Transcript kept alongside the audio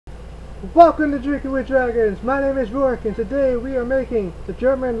Welcome to Drinking with Dragons. My name is Rourke, and today we are making the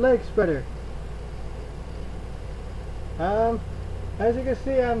German leg spreader. As you can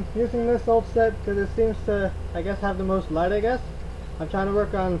see, I'm using this old set because it seems to, I guess, have the most light. I'm trying to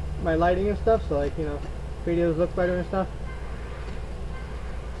work on my lighting and stuff, so like, videos look better and stuff.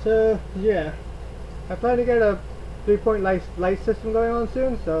 So yeah, I plan to get a 3-point light system going on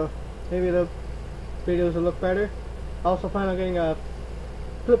soon, so maybe the videos will look better. I also plan on getting a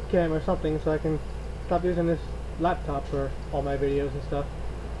flip cam or something so I can stop using this laptop for all my videos and stuff.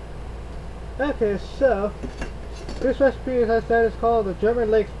 Okay, so this recipe, as I said, is called the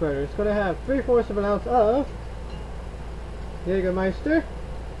German leg spreader. It's going to have 3/4 of an ounce of Jagermeister,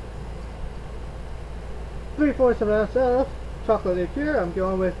 3/4 of an ounce of chocolate liqueur. I'm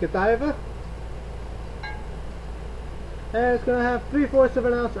going with Godiva. And it's going to have 3/4 of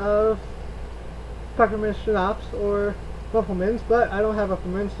an ounce of Peppermint Schnapps or Mints, but I don't have a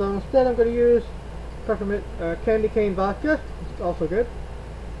peppermint, so instead I'm going to use peppermint candy cane vodka. It's also good.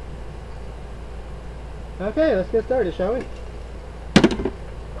 Okay, let's get started, shall we?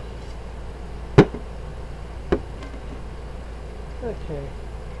 Okay.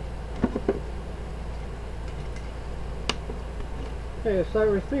 Okay,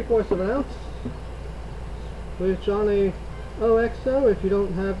 start with 3/4 of an ounce. Which on a OXO, if you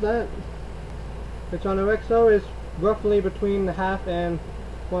don't have that, which on a OXO is roughly between half and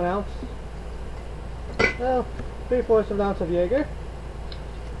 1 ounce. Well, 3/4 of an ounce of Jaeger.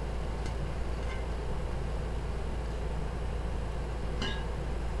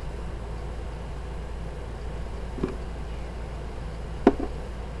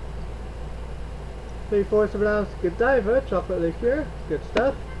 Three-fourths of an ounce Godiva chocolate liqueur. Good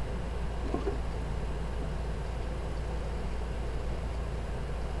stuff.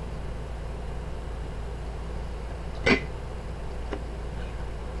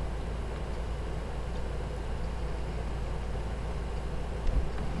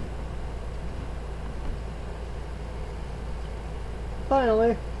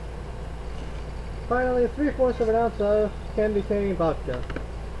 Finally, 3/4 of an ounce of candy cane vodka.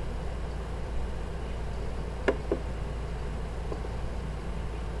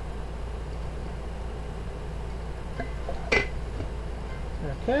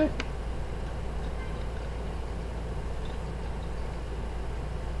 Okay.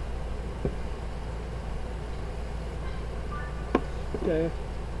 Okay.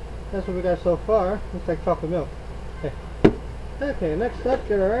 That's what we got so far. Looks like chocolate milk. Okay. Okay, next up,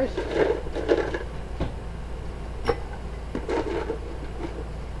 get our ice.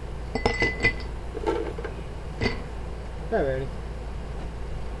 Alrighty.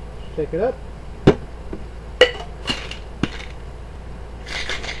 Shake it up.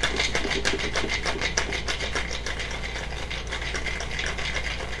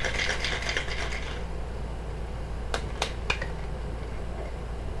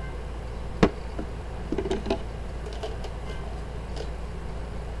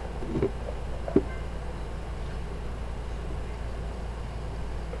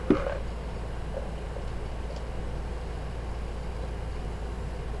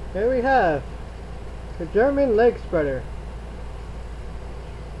 Here we have the German leg spreader.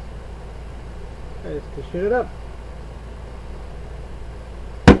 Let's just shoot it up.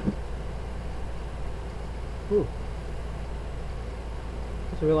 Ooh.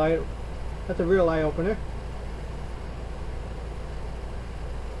 That's a real eye opener.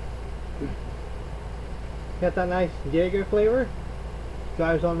 Got that nice Jaeger flavor.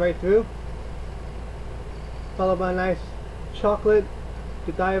 Drives on right through. Followed by a nice chocolate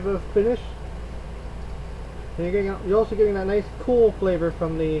Godiva finish. And you're also getting that nice cool flavor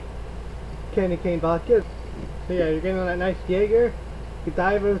from the candy cane vodka. So yeah, you're getting that nice Jaeger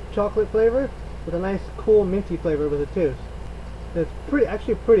Godiva chocolate flavor with a nice cool minty flavor with it too. It's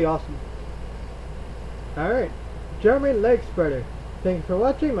actually pretty awesome. Alright, German leg spreader. Thank you for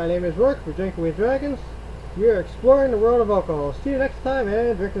watching. My name is Rourke for Drinking with Dragons. We are exploring the world of alcohol. See you next time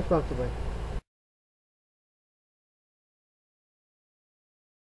and drink responsibly.